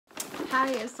Hi,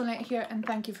 it's Lynette here and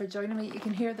thank you for joining me. You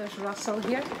can hear there's Russell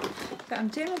here, but I'm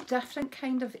doing a different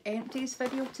kind of empties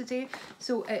video today.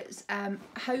 So it's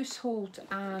household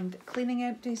and cleaning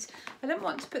empties. I didn't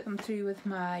want to put them through with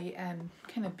my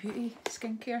kind of beauty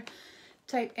skincare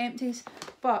type empties,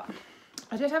 but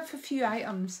I did have a few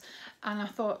items and I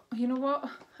thought, you know what,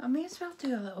 I may as well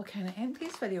do a little kind of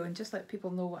empties video and just let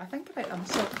people know what I think about them.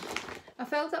 So I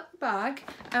filled up the bag.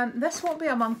 This won't be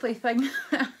a monthly thing.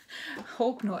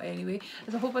 Hope not anyway,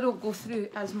 as I hope I don't go through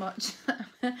as much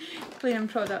cleaning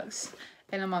products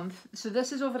in a month. So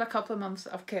this is over a couple of months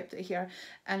that I've kept it here,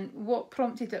 and what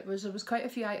prompted it was there was quite a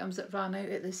few items that ran out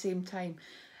at the same time.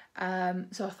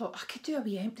 So I thought I could do a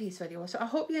wee empties video, so I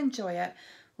hope you enjoy it.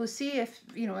 We'll see if,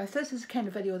 you know, if this is the kind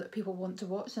of video that people want to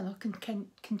watch, then I can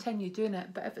continue doing it,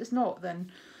 but if it's not,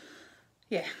 then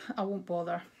yeah, I won't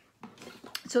bother.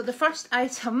 So the first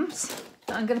items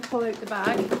that I'm going to pull out the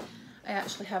bag, I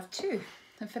actually have two.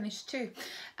 I finished two.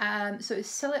 So it's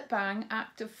Sillet Bang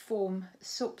Active Foam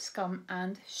Soap Scum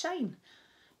and Shine.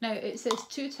 Now it says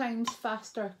 2 times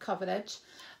faster coverage.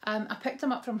 I picked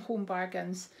them up from Home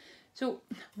Bargains. So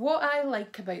what I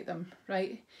like about them,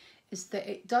 right, is that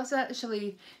it does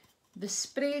actually, the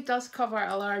spray does cover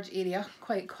a large area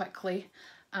quite quickly,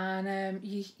 and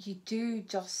you do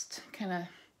just kind of,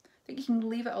 I think you can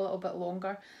leave it a little bit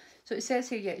longer. So it says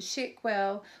here, yeah, shake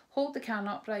well, hold the can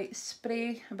upright,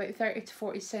 spray about 30 to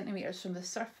 40 centimetres from the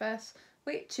surface,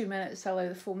 wait 2 minutes to allow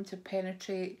the foam to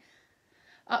penetrate,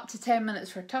 up to 10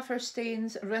 minutes for tougher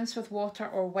stains, rinse with water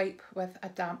or wipe with a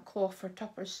damp cloth for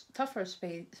tougher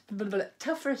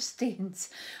stains.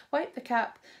 Wipe the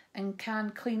cap and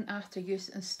can clean after use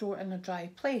and store in a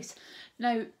dry place.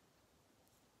 Now,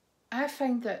 I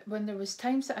find that when there was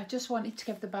times that I just wanted to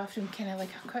give the bathroom kind of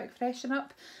like a quick freshen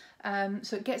up,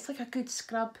 so it gets like a good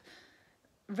scrub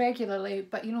regularly,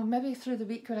 but you know, maybe through the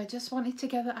week when I just wanted to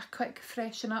give it a quick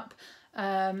freshen up,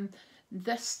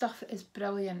 this stuff is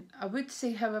brilliant. I would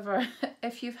say, however,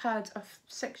 if you've had a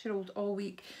 6-year-old all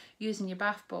week using your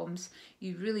bath bombs,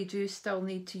 you really do still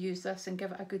need to use this and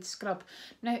give it a good scrub.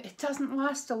 Now, it doesn't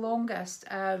last the longest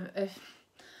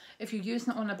if you're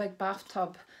using it on a big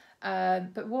bathtub,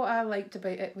 but what I liked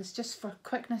about it was just for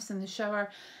quickness in the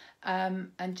shower, and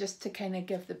just to kind of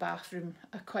give the bathroom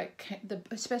a quick,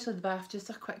 especially the bath, just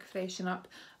a quick freshen up.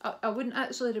 I wouldn't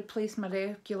actually replace my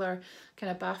regular kind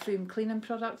of bathroom cleaning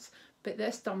products, but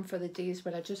this done for the days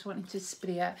where I just wanted to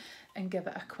spray it and give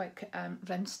it a quick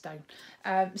rinse down.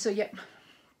 So yeah,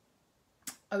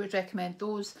 I would recommend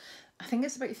those. I think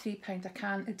it's about £3 a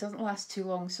can. It doesn't last too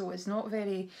long, so it's not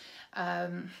very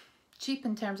cheap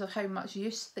in terms of how much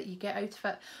use that you get out of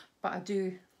it, but I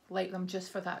do like them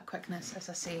just for that quickness, as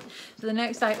I say. So the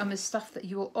next item is stuff that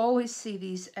you will always see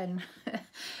these in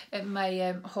in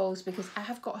my hauls, because I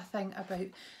have got a thing about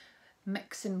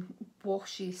mixing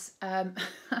washes.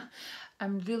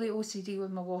 I'm really OCD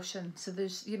with my washing. So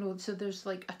there's, you know, so there's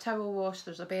like a towel wash,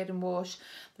 there's a bedding wash,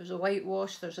 there's a white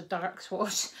wash, there's a darks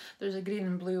wash, there's a green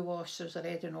and blue wash, there's a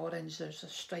red and orange, there's a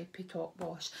stripy top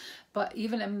wash. But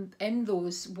even in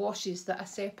those washes that I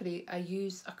separate, I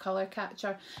use a colour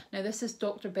catcher. Now this is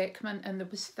Dr. Beckman, and there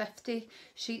was 50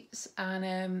 sheets,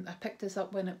 and I picked this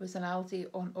up when it was in Aldi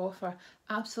on offer.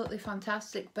 Absolutely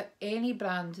fantastic, but any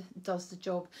brand does the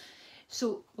job.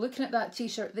 So looking at that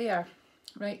t-shirt there,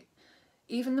 right,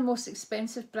 even the most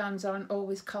expensive brands aren't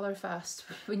always colour fast.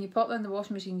 When you pop them in the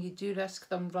washing machine, you do risk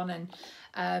them running.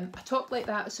 A top like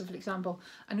that, so for example,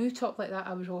 a new top like that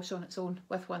I would wash on its own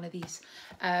with one of these.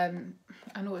 I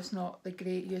know it's not the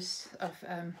great use of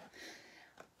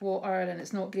water, and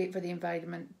it's not great for the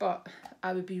environment, but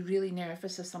I would be really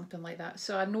nervous of something like that.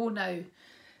 So I know now,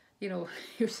 you know,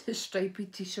 here's a stripy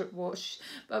t-shirt wash,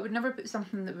 but I would never put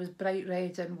something that was bright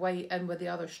red and white in with the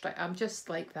other stripe. I'm just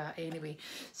like that anyway.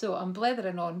 So I'm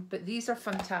blethering on, but these are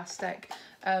fantastic.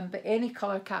 But any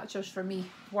colour catchers for me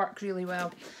work really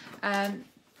well.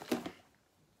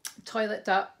 Toilet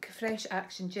Duck, Fresh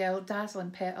Action Gel, Dazzling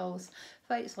Petals,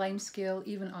 Fights Lime Scale,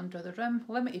 Even Under the Rim.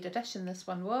 Limited edition this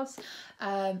one was.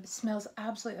 Smells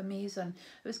absolutely amazing.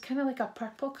 It was kind of like a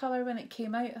purple colour when it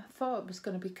came out. I thought it was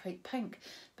going to be quite pink,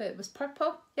 but it was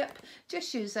purple. Yep,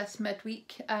 just use this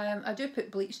midweek. I do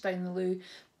put bleach down the loo,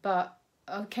 but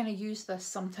I'll kind of use this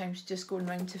sometimes just going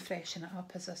round to freshen it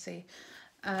up, as I say.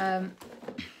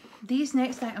 These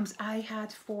next items I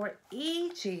had for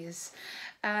ages.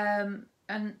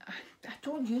 And I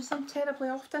don't use them terribly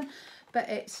often, but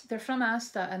they're from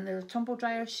Asta, and they're tumble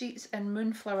dryer sheets in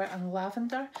Moonflower and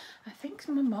Lavender. I think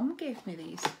my mum gave me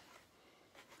these.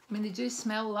 I mean, they do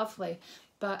smell lovely,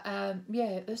 but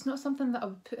yeah, it's not something that I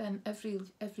would put in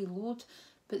every load,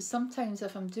 but sometimes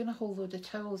if I'm doing a whole load of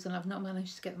towels and I've not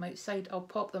managed to get them outside, I'll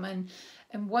pop them in,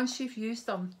 and once you've used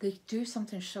them, they do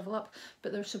sometimes shrivel up,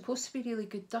 but they're supposed to be really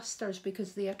good dusters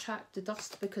because they attract the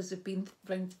dust because they've been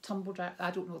around the tumble dryer.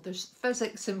 I don't know, there's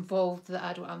physics involved that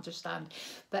I don't understand,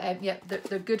 but yeah,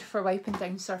 they're good for wiping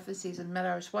down surfaces and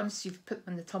mirrors once you've put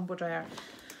them in the tumble dryer.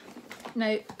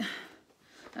 Now,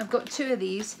 I've got 2 of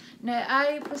these. Now,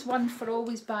 I was one for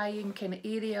always buying kind of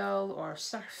Ariel or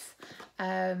Surf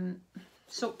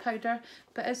soap powder,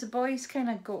 but as the boys kind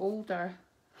of got older,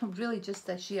 really just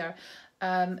this year,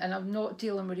 and I'm not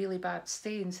dealing with really bad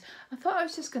stains, I thought I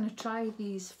was just going to try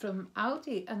these from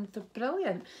Aldi, and they're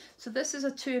brilliant. So this is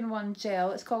a 2-in-1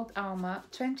 gel. It's called Alma,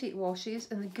 28 washes,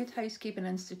 and the Good Housekeeping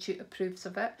Institute approves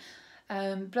of it.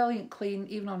 Brilliant clean,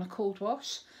 even on a cold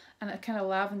wash. And a kind of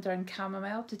lavender and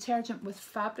chamomile detergent with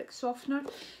fabric softener.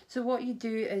 So what you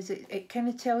do is it kind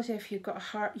of tells you if you've got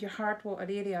your hard water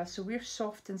area. So we're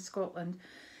soft in Scotland,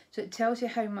 so it tells you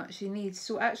how much you need.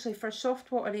 So actually for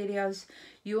soft water areas,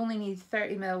 you only need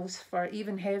 30 mils for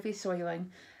even heavy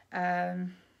soiling. So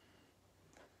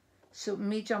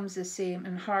medium's the same,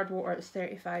 and hard water is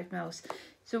 35 mils.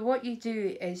 So what you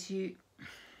do is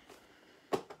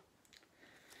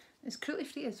it's cruelty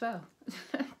free as well,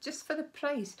 just for the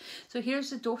price. So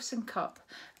here's the dosing cup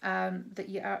that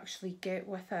you actually get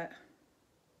with it.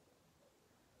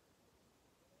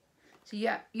 So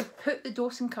yeah, you put the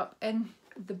dosing cup in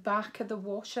the back of the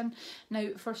washing. Now,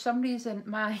 for some reason,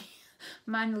 my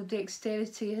manual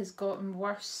dexterity has gotten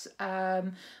worse.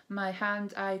 My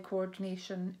hand-eye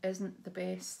coordination isn't the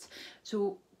best.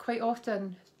 So quite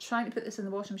often, trying to put this in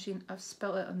the washing machine, I've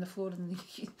spilt it on the floor.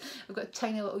 I've got a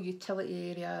tiny little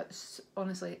utility area.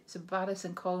 Honestly, it's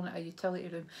embarrassing calling it a utility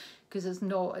room because it's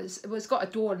not. It's got a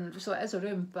door, and so it is a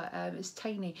room, but it's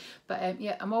tiny. But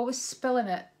yeah, I'm always spilling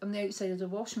it on the outside of the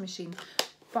washing machine.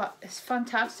 But it's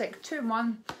fantastic,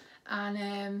 2-in-1,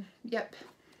 and yep.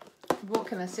 What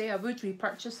can I say? I would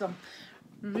repurchase them.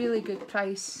 Really good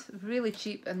price, really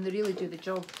cheap, and they really do the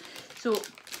job. So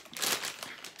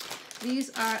these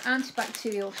are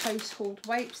antibacterial household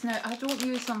wipes. Now, I don't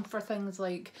use them for things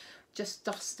like just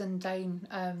dusting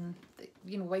down,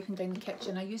 you know, wiping down the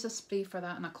kitchen. I use a spray for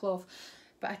that and a cloth,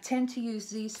 but I tend to use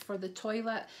these for the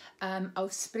toilet. I'll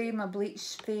spray my bleach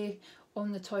spray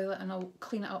on the toilet and I'll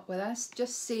clean it up with this,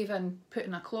 just saving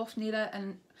putting a cloth near it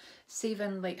and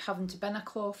saving like having to bin a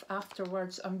cloth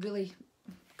afterwards. I'm really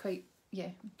quite, yeah.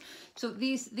 So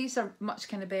these are much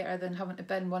kind of better than having to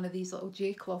bin one of these little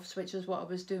J cloths, which is what I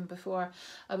was doing before.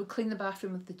 I would clean the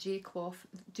bathroom with the J cloth,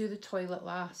 do the toilet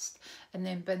last, and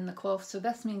then bin the cloth. So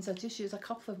this means I just use a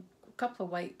couple of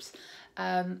wipes,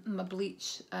 my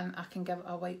bleach, and I can give it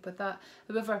a wipe with that.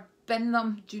 However, bin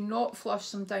them, do not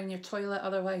flush them down your toilet,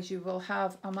 otherwise you will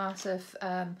have a massive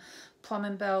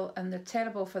plumbing bill, and they're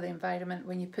terrible for the environment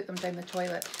when you put them down the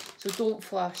toilet. So don't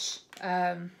flush.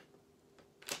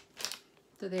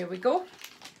 So there we go.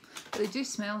 They do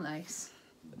smell nice,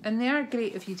 and they are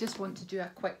great if you just want to do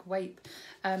a quick wipe.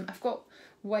 I've got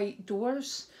white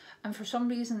doors, and for some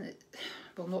reason,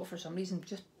 well, not for some reason,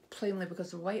 just plainly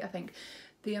because they're white, I think,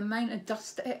 the amount of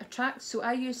dust that it attracts, so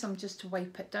I use them just to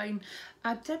wipe it down.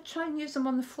 I did try and use them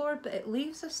on the floor, but it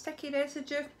leaves a sticky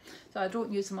residue, so I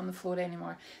don't use them on the floor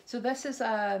anymore. So this is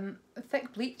a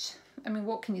thick bleach. I mean,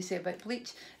 what can you say about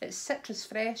bleach? It's citrus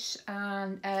fresh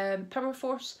and Power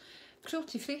Force,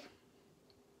 cruelty free,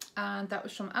 and that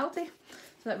was from Aldi.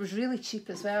 So that was really cheap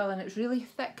as well, and it's really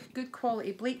thick, good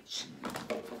quality bleach.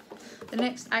 The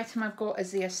next item I've got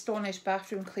is the Astonish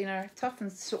bathroom cleaner,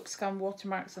 toughened soap scum,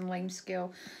 watermarks and lime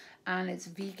scale, and it's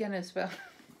vegan as well.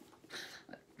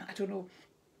 I don't know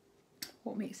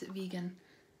what makes it vegan.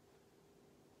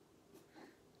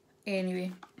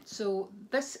 Anyway, so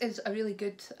this is a really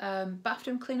good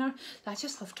bathroom cleaner. I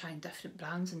just love trying different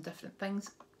brands and different things.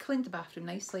 Cleaned the bathroom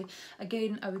nicely.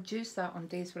 Again, I would use that on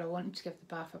days where I wanted to give the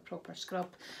bath a proper scrub.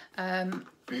 I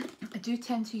do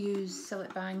tend to use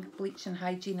Sillet Bang bleach and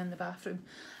hygiene in the bathroom.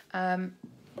 I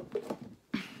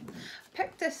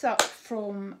picked this up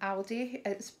from Aldi.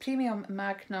 It's Premium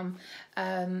Magnum.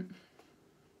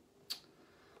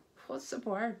 What's the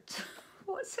word?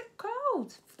 What's it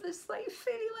called? This like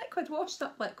fairy liquid, washed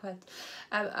up liquid.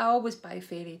 I always buy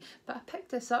fairy, but I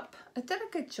picked this up. It did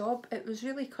a good job. It was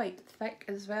really quite thick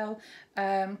as well,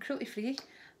 cruelty free,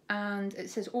 and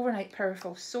it says overnight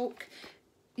powerful soak.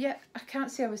 Yeah, I can't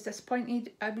say I was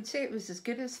disappointed. I would say it was as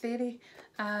good as fairy.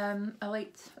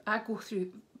 I go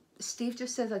through, Steve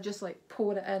just says I just like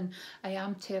pour it in. I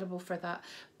am terrible for that,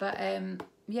 but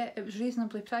yeah, it was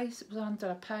reasonably priced. It was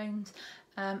under £1.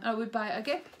 I would buy it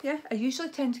again. Yeah, I usually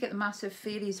tend to get the massive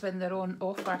fairies when they're on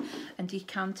offer and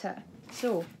decant it.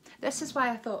 So This is why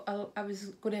I thought I was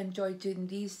going to enjoy doing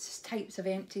these types of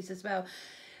empties as well.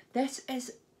 This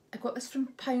is, I got this from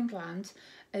Poundland.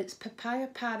 It's Papaya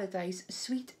Paradise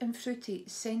Sweet and Fruity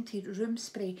Scented Room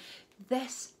Spray.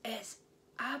 This is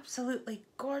absolutely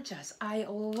gorgeous. I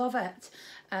love it.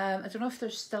 I don't know if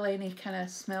there's still any kind of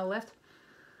smell left.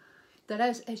 There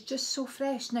is. It's just so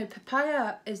fresh. Now,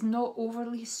 papaya is not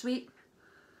overly sweet.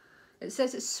 It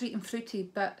says it's sweet and fruity,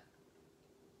 but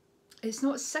it's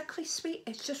not sickly sweet.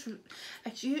 It's just, I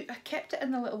kept it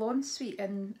in the little ensuite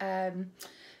in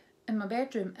my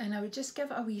bedroom, and I would just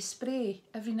give it a wee spray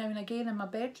every now and again in my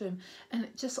bedroom, and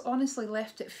it just honestly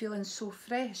left it feeling so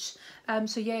fresh.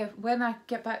 So yeah, when I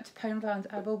get back to Poundland,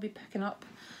 I will be picking up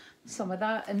some of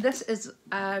that. And this is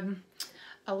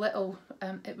a little,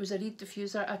 it was a reed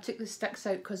diffuser. I took the sticks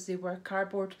out because they were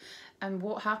cardboard, and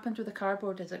what happened with the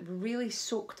cardboard is it really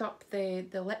soaked up the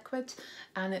liquid,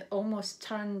 and it almost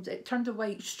turned the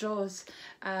white straws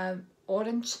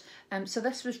orange. So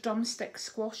this was drumstick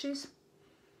squashes.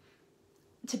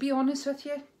 To be honest with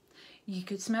you, you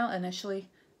could smell it initially,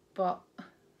 but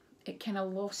it kind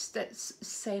of lost its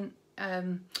scent.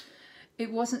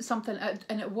 It wasn't something,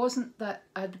 and it wasn't that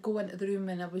I'd go into the room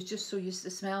and I was just so used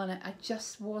to smelling it. I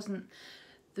just wasn't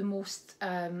the most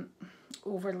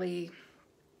overly,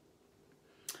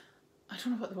 I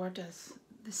don't know what the word is.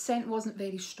 The scent wasn't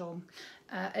very strong.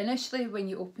 Initially, when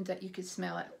you opened it, you could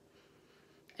smell it.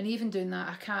 And even doing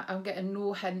that, I'm getting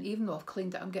no hint, even though I've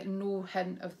cleaned it, I'm getting no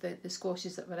hint of the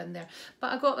squashes that were in there.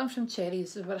 But I got them from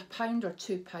Cherries. They were £1 or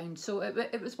 £2. So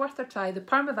it was worth a try. The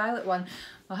Parma Violet one,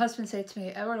 my husband said to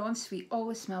me, our ensuite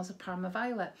always smells of Parma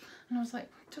Violet. And I was like,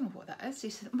 I don't know what that is. He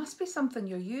said, it must be something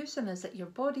you're using. Is it your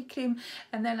body cream?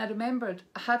 And then I remembered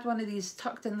I had one of these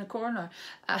tucked in the corner.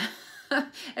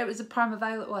 It was a Parma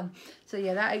Violet one. So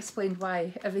yeah, that explained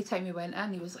why every time he went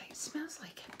in, he was like, it smells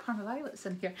like Parma Violets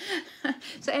in here.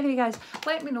 So anyway, guys,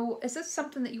 let me know, is this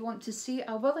something that you want to see?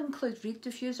 I will include reed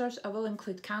diffusers. I will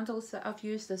include candles that I've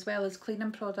used, as well as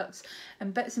cleaning products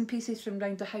and bits and pieces from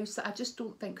around the house that I just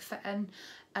don't think fit in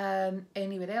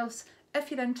anywhere else. If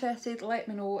you're interested, let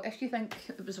me know. If you think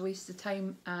it was a waste of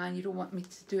time and you don't want me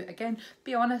to do it again,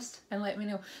 be honest and let me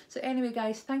know. So anyway,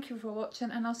 guys, thank you for watching,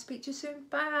 and I'll speak to you soon.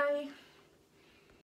 Bye.